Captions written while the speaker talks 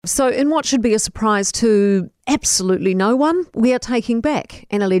So in what should be a surprise to absolutely no one, we are taking back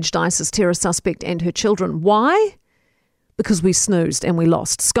an alleged ISIS terror suspect and her children. Why? Because we snoozed and we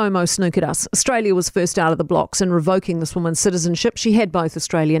lost. ScoMo snookered us. Australia was first out of the blocks in revoking this woman's citizenship. She had both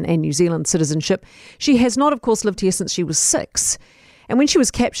Australian and New Zealand citizenship. She has not, of course, lived here since she was 6. And when she was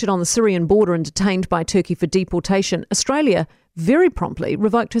captured on the Syrian border and detained by Turkey for deportation, Australia very promptly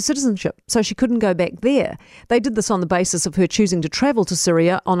revoked her citizenship, so she couldn't go back there. They did this on the basis of her choosing to travel to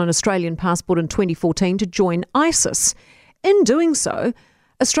Syria on an Australian passport in 2014 to join ISIS. In doing so,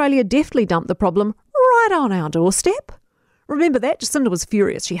 Australia deftly dumped the problem right on our doorstep. Remember that? Jacinda was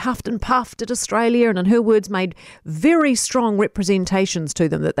furious. She huffed and puffed at Australia and, in her words, made very strong representations to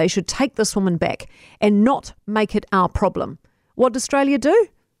them that they should take this woman back and not make it our problem. What did Australia do?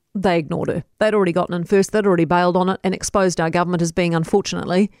 They ignored her. They'd already gotten in first, they'd already bailed on it and exposed our government as being,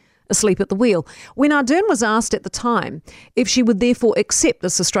 unfortunately, asleep at the wheel. When Ardern was asked at the time if she would therefore accept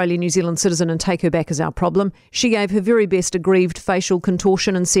this Australian-New Zealand citizen and take her back as our problem, she gave her very best aggrieved facial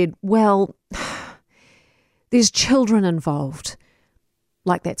contortion and said, well, there's children involved.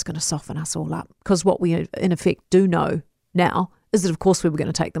 Like that's going to soften us all up, because what we in effect do know now is that of course we were going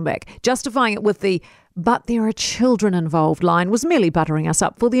to take them back. Justifying it with the "but there are children involved" line was merely buttering us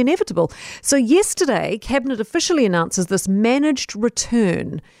up for the inevitable. So yesterday, Cabinet officially announces this managed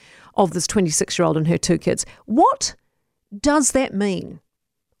return of this 26-year-old and her 2 kids. What does that mean?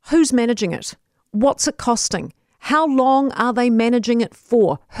 Who's managing it? What's it costing? How long are they managing it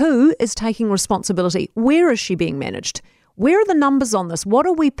for? Who is taking responsibility? Where is she being managed? Where are the numbers on this? What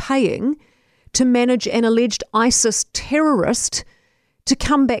are we paying to manage an alleged ISIS terrorist to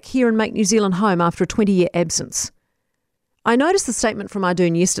come back here and make New Zealand home after a 20-year absence? I noticed the statement from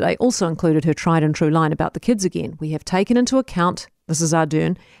Ardern yesterday also included her tried and true line about the kids again. We have taken into account, this is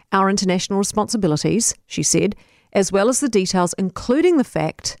Ardern, our international responsibilities, she said, as well as the details, including the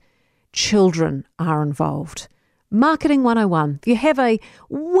fact children are involved. Marketing 101. If you have a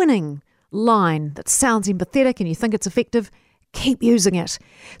winning line that sounds empathetic and you think it's effective, keep using it.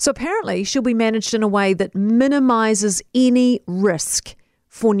 So apparently she'll be managed in a way that minimises any risk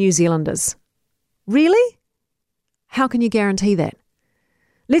for New Zealanders. Really? How can you guarantee that?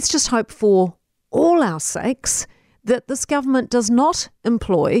 Let's just hope for all our sakes that this government does not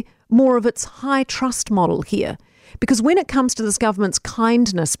employ more of its high trust model here. Because when it comes to this government's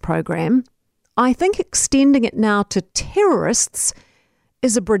kindness program, I think extending it now to terrorists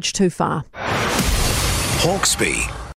is a bridge too far. Hawkesby.